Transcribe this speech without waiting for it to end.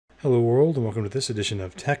Hello world, and welcome to this edition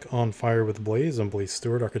of Tech on Fire with Blaze. I'm Blaze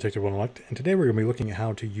Stewart, Architect of One-Elect, and today we're going to be looking at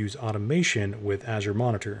how to use automation with Azure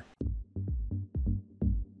Monitor.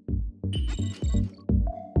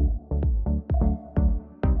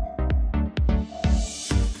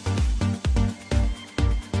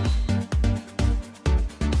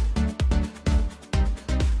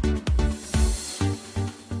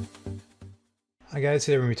 Hi guys,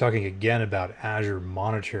 today we're going to be talking again about Azure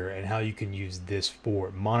Monitor and how you can use this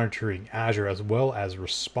for monitoring Azure as well as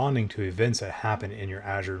responding to events that happen in your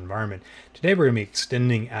Azure environment. Today we're going to be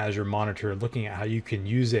extending Azure Monitor, looking at how you can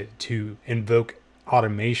use it to invoke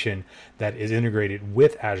automation that is integrated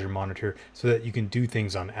with Azure Monitor so that you can do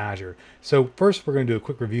things on Azure. So first we're going to do a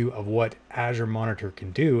quick review of what Azure Monitor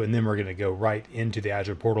can do, and then we're going to go right into the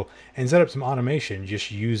Azure Portal and set up some automation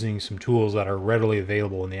just using some tools that are readily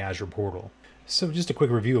available in the Azure Portal. So just a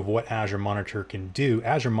quick review of what Azure Monitor can do.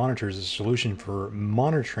 Azure Monitor is a solution for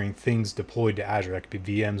monitoring things deployed to Azure. That could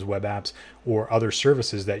be VMs, web apps, or other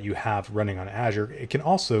services that you have running on Azure. It can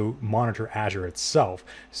also monitor Azure itself.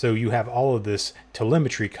 So you have all of this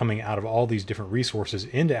telemetry coming out of all these different resources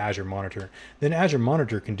into Azure Monitor. Then Azure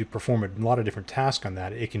Monitor can perform a lot of different tasks on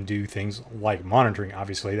that. It can do things like monitoring,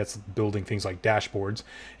 obviously. That's building things like dashboards.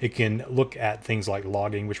 It can look at things like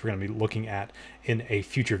logging, which we're going to be looking at in a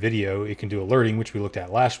future video. It can do alerting, which we looked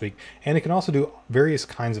at last week, and it can also do various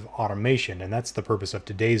kinds of automation, and that's the purpose of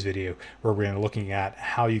today's video, where we're going to be looking at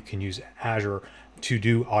how you can use Azure to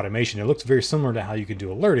do automation. It looks very similar to how you can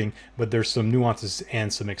do alerting, but there's some nuances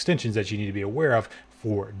and some extensions that you need to be aware of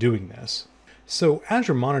for doing this. So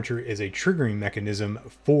Azure Monitor is a triggering mechanism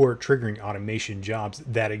for triggering automation jobs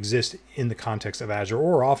that exist in the context of Azure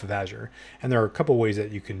or off of Azure. And there are a couple ways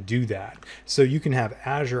that you can do that. So you can have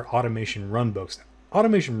Azure Automation Runbooks.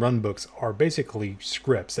 Automation Runbooks are basically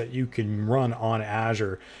scripts that you can run on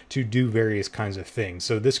Azure to do various kinds of things.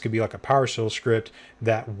 So this could be like a PowerShell script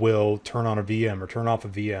that will turn on a VM or turn off a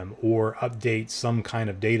VM, or update some kind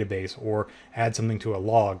of database, or add something to a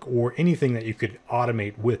log, or anything that you could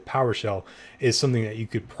automate with PowerShell is something that you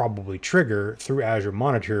could probably trigger through Azure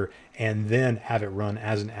Monitor and then have it run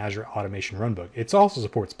as an Azure Automation Runbook. It also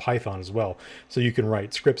supports Python as well. So you can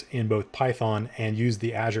write scripts in both Python and use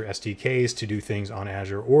the Azure SDKs to do things on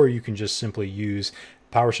Azure, or you can just simply use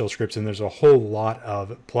PowerShell scripts, and there's a whole lot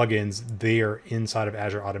of plugins there inside of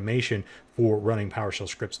Azure Automation for running PowerShell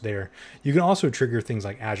scripts there. You can also trigger things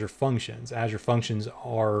like Azure Functions. Azure Functions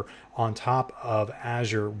are on top of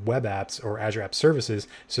Azure Web Apps or Azure App Services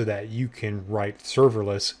so that you can write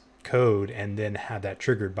serverless code and then have that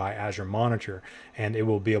triggered by Azure Monitor, and it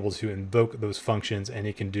will be able to invoke those functions, and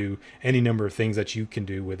it can do any number of things that you can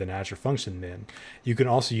do with an Azure function. Then you can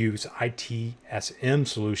also use ITSM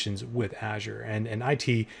solutions with Azure, and an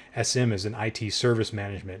ITSM is an IT service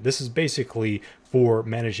management. This is basically for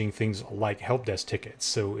managing things like help desk tickets.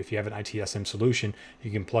 So if you have an ITSM solution,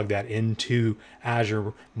 you can plug that into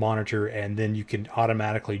Azure Monitor, and then you can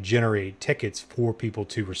automatically generate tickets for people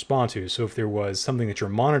to respond to. So if there was something that you're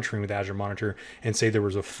monitoring with Azure Monitor, and say there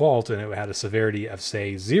was a fault and it had a severity of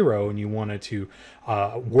say 0, and you wanted to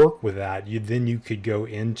work with that, then you could go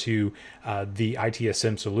into the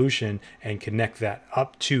ITSM solution and connect that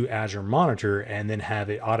up to Azure Monitor, and then have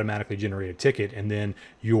it automatically generate a ticket, and then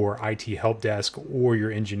your IT help desk or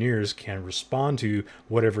your engineers can respond to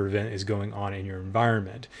whatever event is going on in your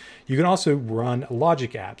environment. You can also run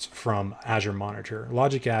logic apps from Azure Monitor.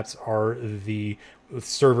 Logic apps are the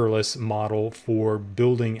serverless model for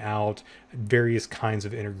building out various kinds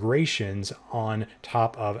of integrations on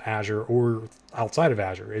top of Azure or outside of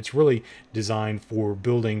Azure. It's really designed for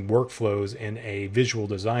building workflows in a visual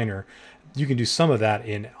designer. You can do some of that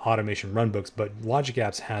in Automation Runbooks, but Logic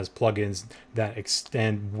Apps has plugins that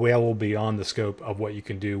extend well beyond the scope of what you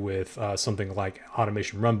can do with something like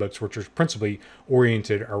Automation Runbooks, which are principally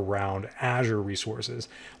oriented around Azure resources.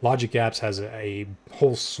 Logic Apps has a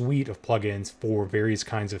whole suite of plugins for various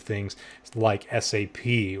kinds of things like SAP.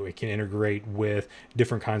 It can integrate with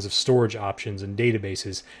different kinds of storage options and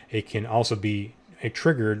databases. It can also be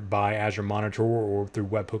triggered by Azure Monitor or through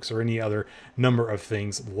webhooks or any other number of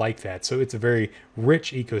things like that. So it's a very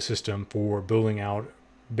rich ecosystem for building out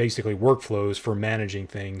basically workflows for managing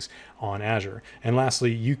things on Azure. And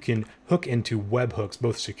lastly, you can hook into webhooks,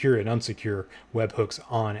 both secure and unsecure webhooks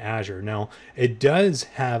on Azure. Now, it does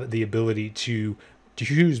have the ability to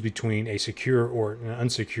choose between a secure or an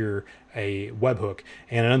unsecure a webhook,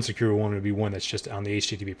 and an unsecure one would be one that's just on the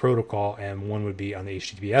HTTP protocol, and one would be on the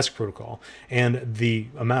HTTPS protocol. And the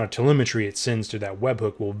amount of telemetry it sends to that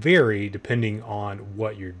webhook will vary depending on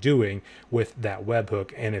what you're doing with that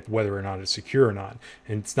webhook and if whether or not it's secure or not.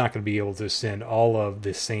 And it's not going to be able to send all of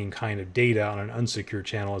the same kind of data on an unsecured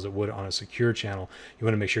channel as it would on a secure channel. You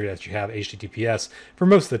want to make sure that you have HTTPS for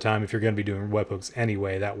most of the time if you're going to be doing webhooks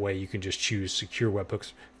anyway. That way you can just choose secure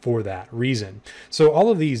webhooks for that reason. So all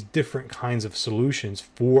of these different kinds of solutions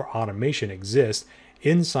for automation exist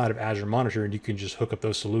inside of Azure Monitor, and you can just hook up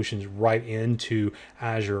those solutions right into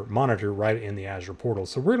Azure Monitor, right in the Azure Portal.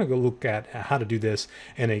 So we're going to go look at how to do this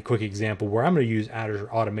in a quick example where I'm going to use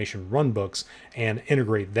Azure Automation Runbooks and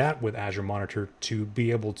integrate that with Azure Monitor to be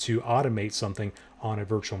able to automate something on a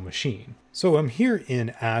virtual machine. So I'm here in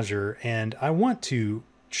Azure, and I want to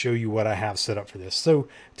show you what I have set up for this. So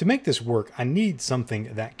to make this work, I need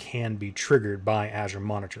something that can be triggered by Azure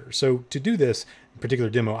Monitor. So to do this particular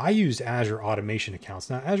demo, I used Azure Automation Accounts.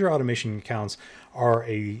 Now, Azure Automation Accounts are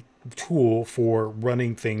a tool for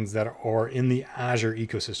running things that are in the Azure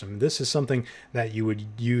ecosystem. This is something that you would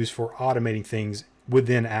use for automating things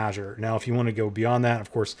within Azure. Now, if you want to go beyond that, of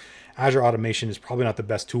course, Azure Automation is probably not the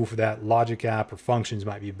best tool for that. Logic App or Functions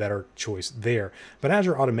might be a better choice there. But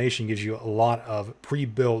Azure Automation gives you a lot of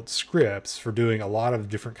pre-built scripts for doing a lot of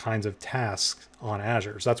different kinds of tasks on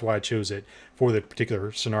Azure. So that's why I chose it for the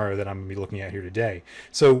particular scenario that I'm going to be looking at here today.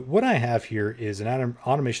 So what I have here is an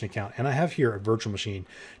automation account, and I have here a virtual machine.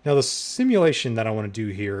 Now the simulation that I want to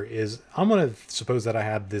do here is I'm going to suppose that I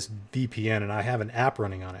have this VPN and I have an app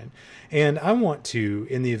running on it. And I want to,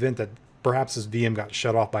 in the event that perhaps this VM got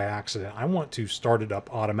shut off by accident, I want to start it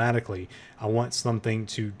up automatically. I want something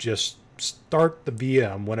to just start the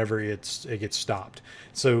VM whenever it gets stopped.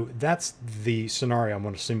 So that's the scenario I'm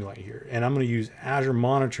going to simulate here. And I'm going to use Azure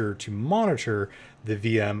Monitor to monitor the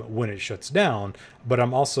VM when it shuts down, but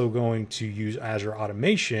I'm also going to use Azure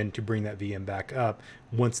Automation to bring that VM back up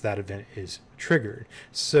once that event is triggered.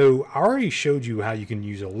 So I already showed you how you can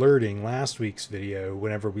use alerting last week's video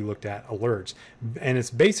whenever we looked at alerts. And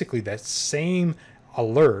it's basically that same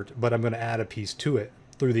alert, but I'm going to add a piece to it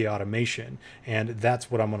through the automation. And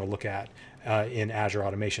that's what I'm going to look at in Azure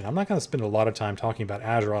Automation. I'm not going to spend a lot of time talking about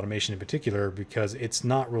Azure Automation in particular because it's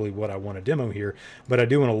not really what I want to demo here, but I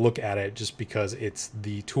do want to look at it just because it's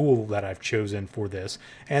the tool that I've chosen for this.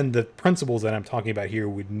 And the principles that I'm talking about here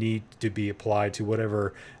would need to be applied to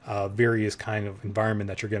whatever various kind of environment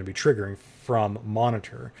that you're going to be triggering from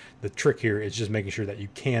Monitor. The trick here is just making sure that you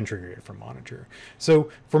can trigger it from Monitor. So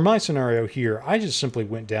for my scenario here, I just simply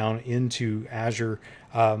went down into Azure,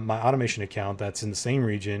 my automation account that's in the same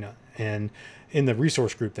region and in the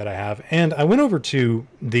resource group that I have. And I went over to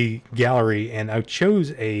the gallery and I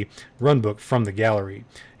chose a runbook from the gallery.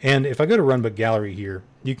 And if I go to Runbook Gallery here,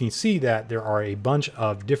 you can see that there are a bunch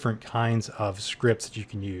of different kinds of scripts that you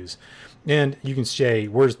can use. And you can say,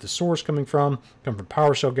 where's the source coming from? Come from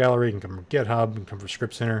PowerShell Gallery, it can come from GitHub, it can come from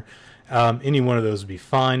Script Center. Any one of those would be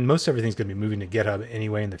fine. Most everything's going to be moving to GitHub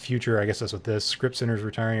anyway in the future. I guess that's what this Script Center is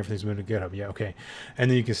retiring. Everything's moving to GitHub. Yeah, okay. And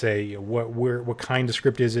then you can say what kind of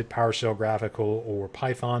script is it? PowerShell, Graphical, or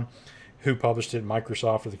Python? Who published it?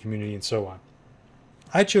 Microsoft or the community, and so on.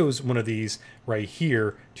 I chose one of these right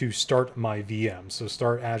here to start my VM. So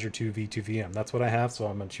start Azure 2 v2 VM. That's what I have. So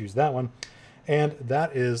I'm going to choose that one. And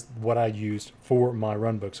that is what I used for my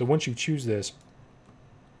runbook. So once you choose this,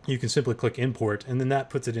 you can simply click import, and then that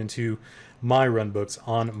puts it into my runbooks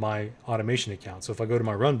on my automation account. So if I go to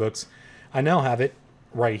my runbooks, I now have it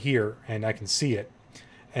right here and I can see it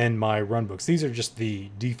and my runbooks. These are just the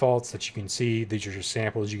defaults that you can see. These are just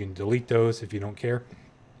samples. You can delete those if you don't care.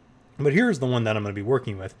 But here's the one that I'm going to be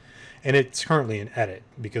working with. And it's currently in edit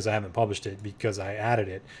because I haven't published it because I added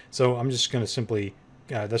it. So I'm just going to simply,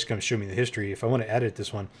 that's going to show me the history. If I want to edit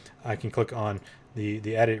this one, I can click on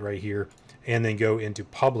the edit right here and then go into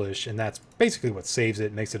publish, and that's basically what saves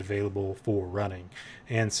it, makes it available for running.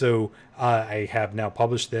 And so I have now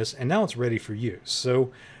published this, and now it's ready for use.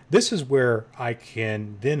 So this is where I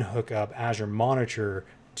can then hook up Azure Monitor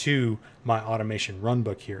to my automation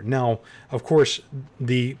runbook here. Now, of course,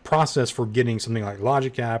 the process for getting something like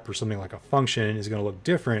Logic App or something like a function is going to look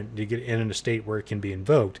different to get it in a state where it can be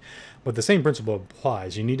invoked. But the same principle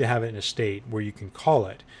applies. You need to have it in a state where you can call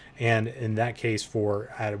it. And in that case,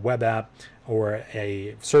 for a web app or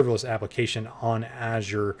a serverless application on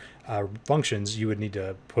Azure Functions, you would need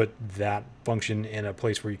to put that function in a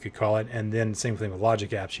place where you could call it. And then same thing with Logic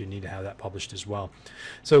Apps, you need to have that published as well.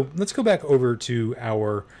 So let's go back over to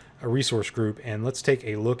our resource group and let's take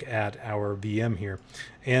a look at our VM here.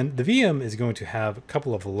 And the VM is going to have a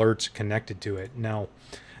couple of alerts connected to it. Now,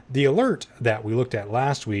 the alert that we looked at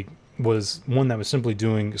last week was one that was simply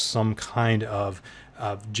doing some kind of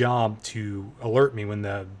job to alert me when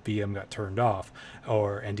the VM got turned off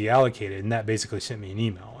and deallocated, and that basically sent me an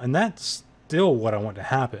email. And that's still what I want to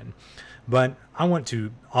happen, but I want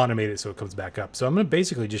to automate it so it comes back up. So I'm going to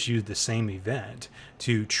basically just use the same event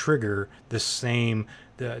to trigger the same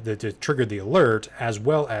to trigger the alert, as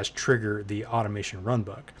well as trigger the automation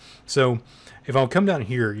runbook. So if I'll come down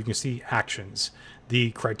here, you can see actions.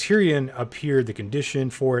 The criterion up here, the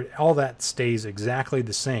condition for it, all that stays exactly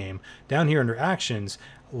the same. Down here under actions,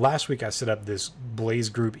 last week I set up this Blaze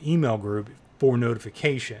group email group for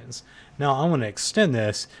notifications. Now I want to extend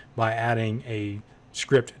this by adding a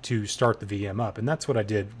script to start the VM up, and that's what I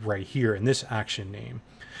did right here in this action name.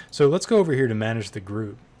 So let's go over here to manage the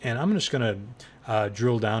group, and I'm just going to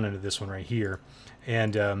drill down into this one right here,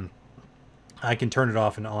 and I can turn it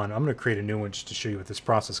off and on. I'm going to create a new one just to show you what this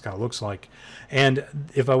process kind of looks like. And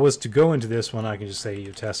if I was to go into this one, I can just say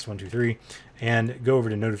test 1 2 3 and go over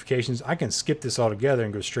to notifications. I can skip this altogether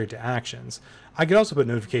and go straight to actions. I could also put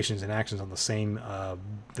notifications and actions on the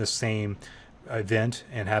same event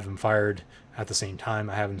and have them fired at the same time.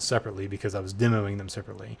 I have them separately because I was demoing them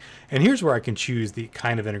separately. And here's where I can choose the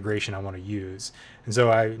kind of integration I want to use. And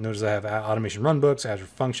so I notice I have Automation Runbooks, Azure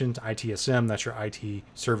Functions, ITSM, that's your IT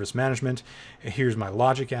service management. And here's my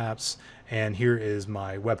logic apps, and here is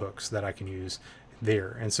my webhooks that I can use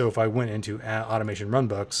there. And so if I went into Automation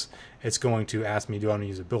Runbooks, it's going to ask me, do I want to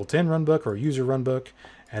use a built-in runbook or a user runbook?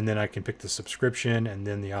 And then I can pick the subscription and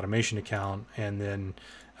then the automation account, and then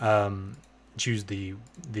choose the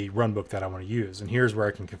runbook that I want to use. And here's where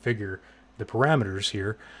I can configure the parameters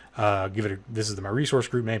here. This is my resource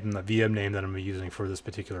group name and the VM name that I'm using for this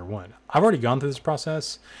particular one. I've already gone through this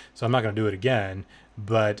process, so I'm not going to do it again,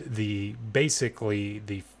 but basically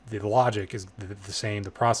the logic is the same,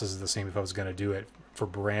 the process is the same if I was going to do it for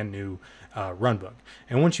brand new runbook.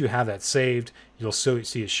 And once you have that saved, you'll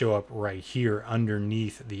see it show up right here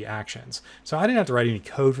underneath the actions. So I didn't have to write any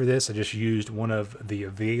code for this. I just used one of the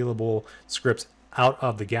available scripts out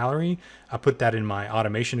of the gallery. I put that in my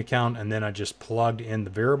automation account, and then I just plugged in the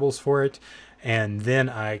variables for it, and then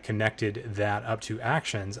I connected that up to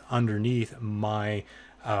actions underneath my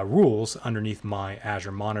rules underneath my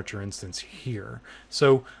Azure Monitor instance here.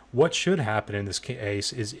 So what should happen in this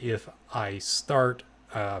case is if I stop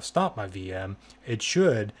my VM, it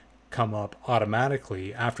should come up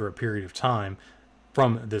automatically after a period of time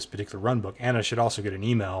from this particular runbook, and I should also get an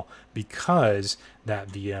email because that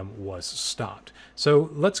VM was stopped. So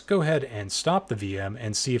let's go ahead and stop the VM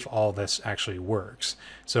and see if all this actually works.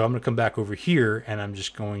 So I'm going to come back over here, and I'm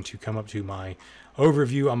just going to come up to my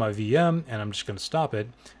overview on my VM, and I'm just going to stop it,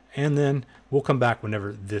 and then we'll come back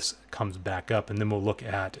whenever this comes back up, and then we'll look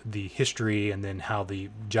at the history and then how the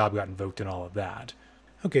job got invoked and all of that.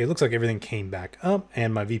 Okay, it looks like everything came back up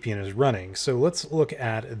and my VPN is running. So let's look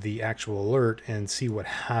at the actual alert and see what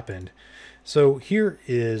happened. So here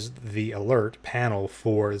is the alert panel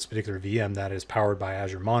for this particular VM that is powered by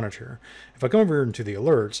Azure Monitor. If I come over into the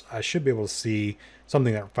alerts, I should be able to see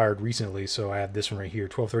something that fired recently. So I have this one right here,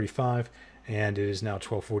 12:35, and it is now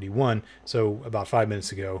 12:41. So about 5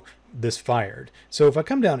 minutes ago, this fired. So if I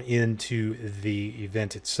come down into the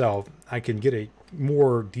event itself, I can get a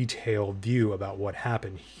more detailed view about what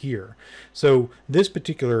happened here. So this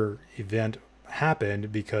particular event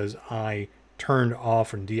happened because I turned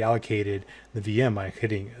off and deallocated the VM by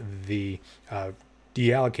hitting the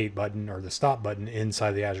deallocate button or the stop button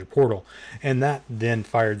inside the Azure portal, and that then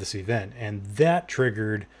fired this event, and that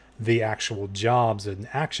triggered the actual jobs and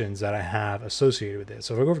actions that I have associated with it.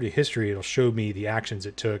 So if I go over to history, it'll show me the actions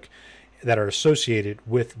it took that are associated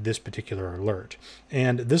with this particular alert.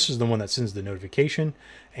 And this is the one that sends the notification,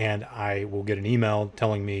 and I will get an email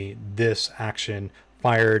telling me this action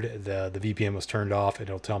fired, the VPN was turned off, and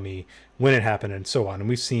it'll tell me when it happened and so on. And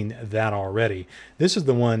we've seen that already. This is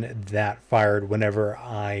the one that fired whenever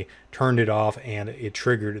I turned it off and it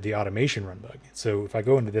triggered the automation runbook. So if I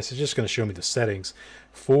go into this, it's just going to show me the settings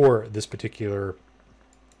for this particular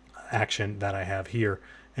action that I have here.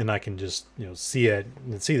 And I can just see it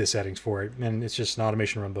and see the settings for it, and it's just an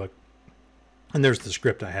automation runbook, and there's the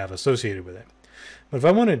script I have associated with it. But if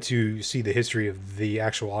I wanted to see the history of the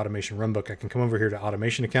actual automation runbook, I can come over here to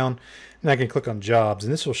automation account, and I can click on jobs,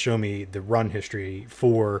 and this will show me the run history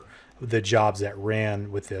for the jobs that ran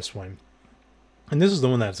with this one. And this is the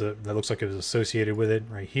one that looks like it was associated with it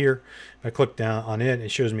right here. If I click down on it,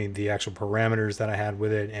 it shows me the actual parameters that I had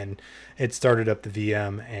with it, and it started up the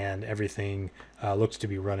VM, and everything looks to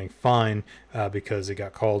be running fine because it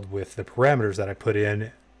got called with the parameters that I put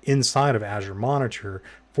in inside of Azure Monitor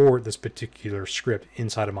for this particular script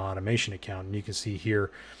inside of my automation account. And you can see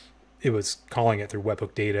here it was calling it through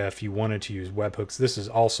webhook data. If you wanted to use webhooks, this is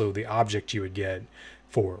also the object you would get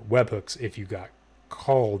for webhooks if you got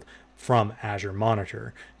called from Azure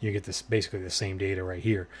Monitor. You get this basically the same data right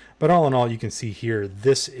here. But all in all, you can see here,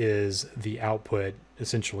 this is the output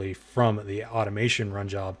essentially from the automation run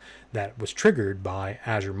job that was triggered by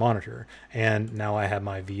Azure Monitor. And now I have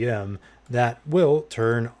my VM that will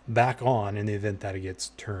turn back on in the event that it gets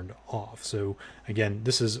turned off. So again,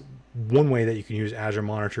 this is one way that you can use Azure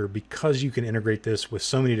Monitor. Because you can integrate this with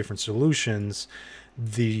so many different solutions,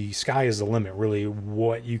 the sky is the limit, really,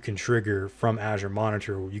 what you can trigger from Azure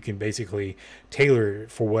Monitor. You can basically tailor it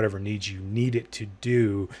for whatever needs you need it to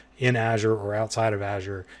do in Azure or outside of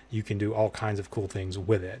Azure. You can do all kinds of cool things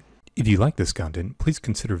with it. If you like this content, please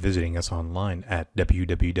consider visiting us online at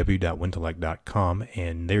www.wintelect.com,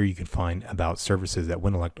 and there you can find about services that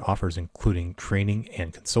Wintelect offers, including training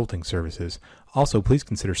and consulting services. Also, please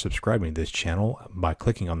consider subscribing to this channel by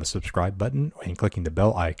clicking on the subscribe button and clicking the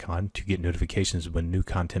bell icon to get notifications when new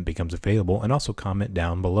content becomes available, and also comment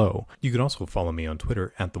down below. You can also follow me on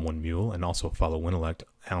Twitter at @TheOneMule, and also follow Wintelect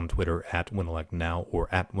on Twitter at WintelectNow or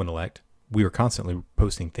at Wintelect. We are constantly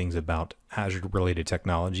posting things about Azure-related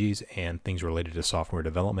technologies and things related to software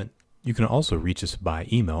development. You can also reach us by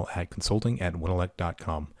email at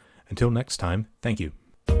consulting@wintelect.com. Until next time, thank you.